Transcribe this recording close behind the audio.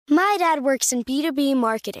My dad works in B2B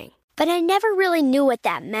marketing, but I never really knew what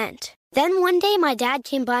that meant. Then one day my dad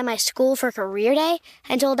came by my school for career day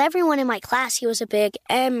and told everyone in my class he was a big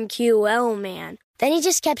MQL man. Then he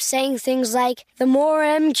just kept saying things like, the more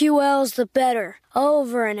MQLs, the better,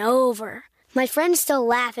 over and over. My friends still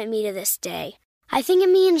laugh at me to this day. I think it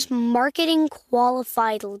means marketing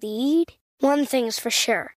qualified lead. One thing's for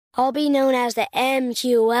sure. I'll be known as the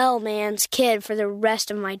MQL man's kid for the rest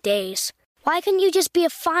of my days. Why couldn't you just be a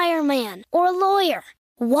fireman or a lawyer?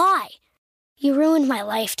 Why? You ruined my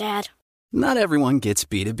life, Dad. Not everyone gets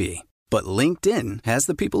B2B, but LinkedIn has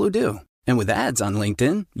the people who do. And with ads on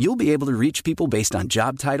LinkedIn, you'll be able to reach people based on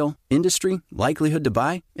job title, industry, likelihood to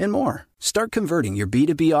buy, and more. Start converting your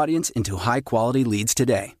B2B audience into high-quality leads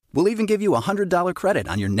today. We'll even give you a $100 credit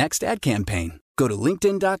on your next ad campaign. Go to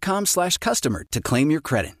linkedin.com/customer to claim your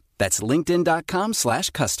credit. That's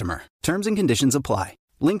linkedin.com/customer. Terms and conditions apply.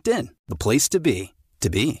 LinkedIn, the place to be, to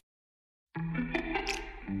be.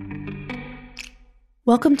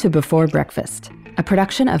 Welcome to Before Breakfast, a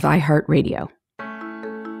production of iHeartRadio.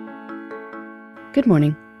 Good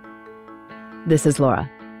morning. This is Laura.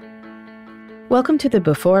 Welcome to the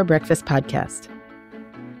Before Breakfast podcast.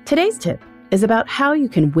 Today's tip is about how you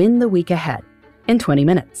can win the week ahead in 20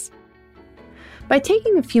 minutes. By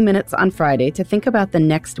taking a few minutes on Friday to think about the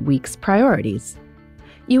next week's priorities,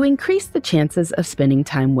 you increase the chances of spending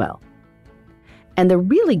time well. And the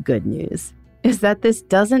really good news is that this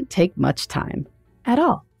doesn't take much time at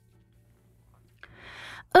all.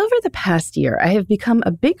 Over the past year, I have become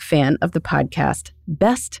a big fan of the podcast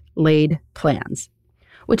Best Laid Plans,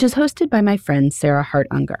 which is hosted by my friend Sarah Hart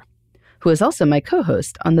Unger, who is also my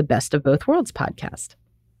co-host on the Best of Both Worlds podcast.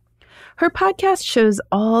 Her podcast shows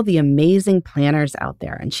all the amazing planners out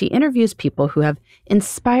there, and she interviews people who have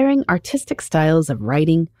inspiring artistic styles of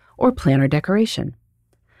writing or planner decoration.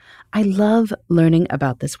 I love learning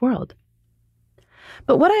about this world.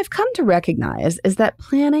 But what I've come to recognize is that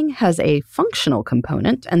planning has a functional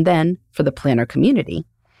component, and then, for the planner community,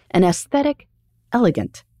 an aesthetic,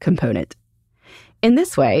 elegant component. In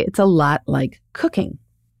this way, it's a lot like cooking.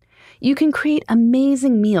 You can create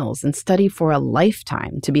amazing meals and study for a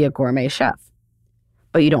lifetime to be a gourmet chef.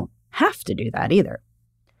 But you don't have to do that either.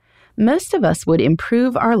 Most of us would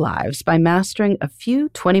improve our lives by mastering a few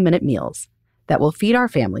 20-minute meals that will feed our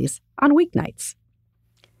families on weeknights.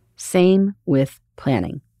 Same with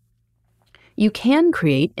planning. You can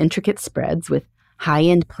create intricate spreads with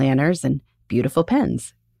high-end planners and beautiful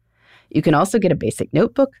pens. You can also get a basic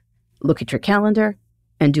notebook, look at your calendar,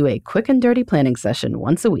 and do a quick and dirty planning session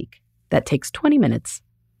once a week that takes 20 minutes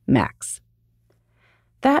max.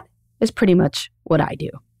 That is pretty much what I do.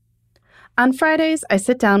 On Fridays, I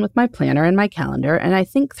sit down with my planner and my calendar and I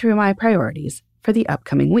think through my priorities for the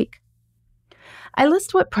upcoming week. I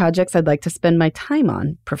list what projects I'd like to spend my time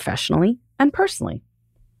on professionally and personally.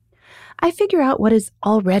 I figure out what is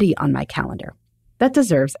already on my calendar that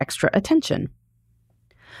deserves extra attention.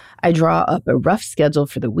 I draw up a rough schedule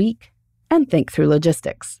for the week and think through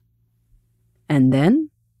logistics. And then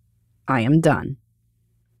I am done.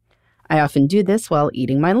 I often do this while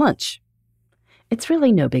eating my lunch. It's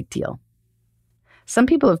really no big deal. Some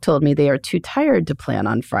people have told me they are too tired to plan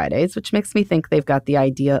on Fridays, which makes me think they've got the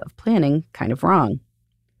idea of planning kind of wrong.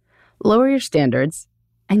 Lower your standards,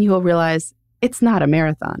 and you will realize it's not a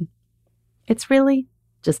marathon. It's really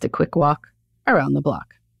just a quick walk around the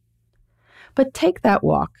block. But take that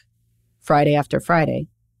walk, Friday after Friday,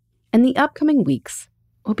 and the upcoming weeks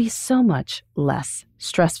will be so much less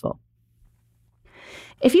stressful.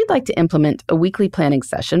 If you'd like to implement a weekly planning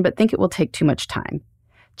session but think it will take too much time,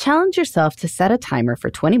 challenge yourself to set a timer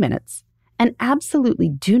for 20 minutes and absolutely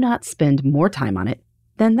do not spend more time on it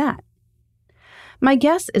than that. My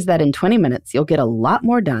guess is that in 20 minutes, you'll get a lot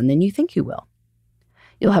more done than you think you will.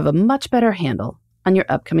 You'll have a much better handle on your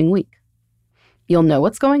upcoming week. You'll know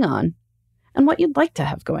what's going on and what you'd like to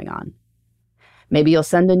have going on. Maybe you'll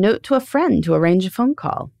send a note to a friend to arrange a phone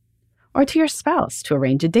call, or to your spouse to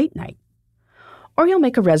arrange a date night. Or you'll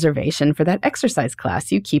make a reservation for that exercise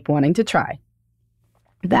class you keep wanting to try.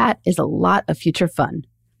 That is a lot of future fun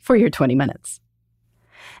for your 20 minutes.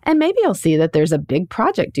 And maybe you'll see that there's a big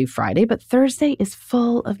project due Friday, but Thursday is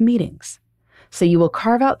full of meetings. So you will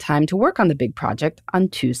carve out time to work on the big project on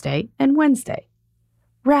Tuesday and Wednesday,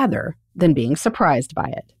 rather than being surprised by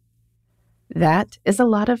it. That is a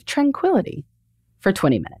lot of tranquility for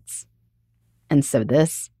 20 minutes. And so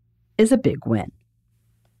this is a big win.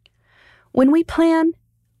 When we plan,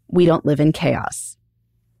 we don't live in chaos.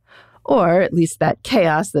 Or at least that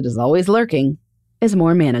chaos that is always lurking is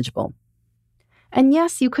more manageable. And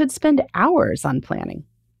yes, you could spend hours on planning.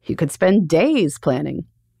 You could spend days planning.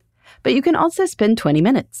 But you can also spend 20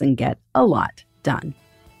 minutes and get a lot done.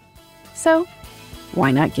 So,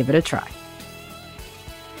 why not give it a try?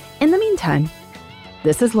 In the meantime,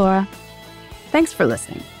 this is Laura. Thanks for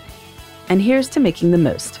listening. And here's to making the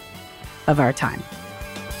most of our time.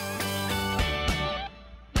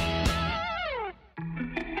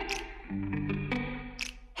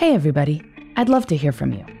 Hey, everybody. I'd love to hear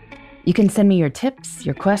from you. You can send me your tips,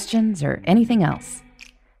 your questions, or anything else.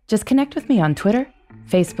 Just connect with me on Twitter,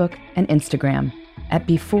 Facebook, and Instagram at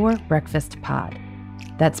Before Breakfast Pod.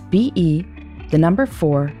 That's BE, the number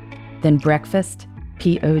 4, then breakfast,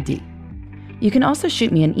 POD. You can also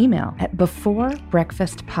shoot me an email at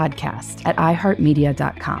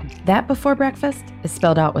beforebreakfastpodcast@iheartmedia.com. That Before Breakfast is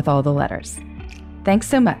spelled out with all the letters. Thanks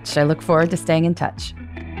so much. I look forward to staying in touch.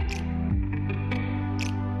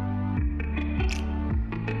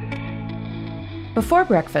 Before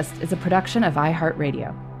Breakfast is a production of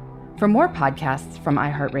iHeartRadio. For more podcasts from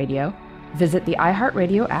iHeartRadio, visit the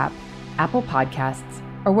iHeartRadio app, Apple Podcasts,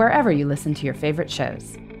 or wherever you listen to your favorite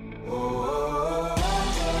shows.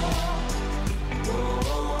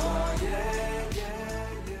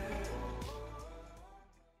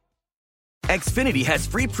 Xfinity has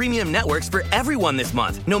free premium networks for everyone this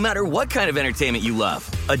month, no matter what kind of entertainment you love.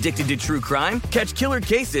 Addicted to true crime? Catch killer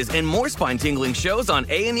cases and more spine-tingling shows on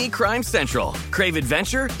A&E Crime Central. Crave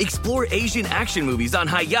adventure? Explore Asian action movies on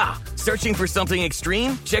Hi-Ya. Searching for something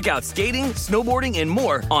extreme? Check out skating, snowboarding, and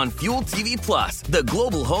more on Fuel TV Plus, the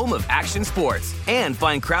global home of action sports. And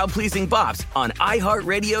find crowd-pleasing bops on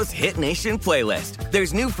iHeartRadio's Hit Nation playlist.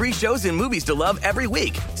 There's new free shows and movies to love every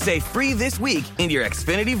week. Say free this week in your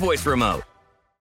Xfinity voice remote.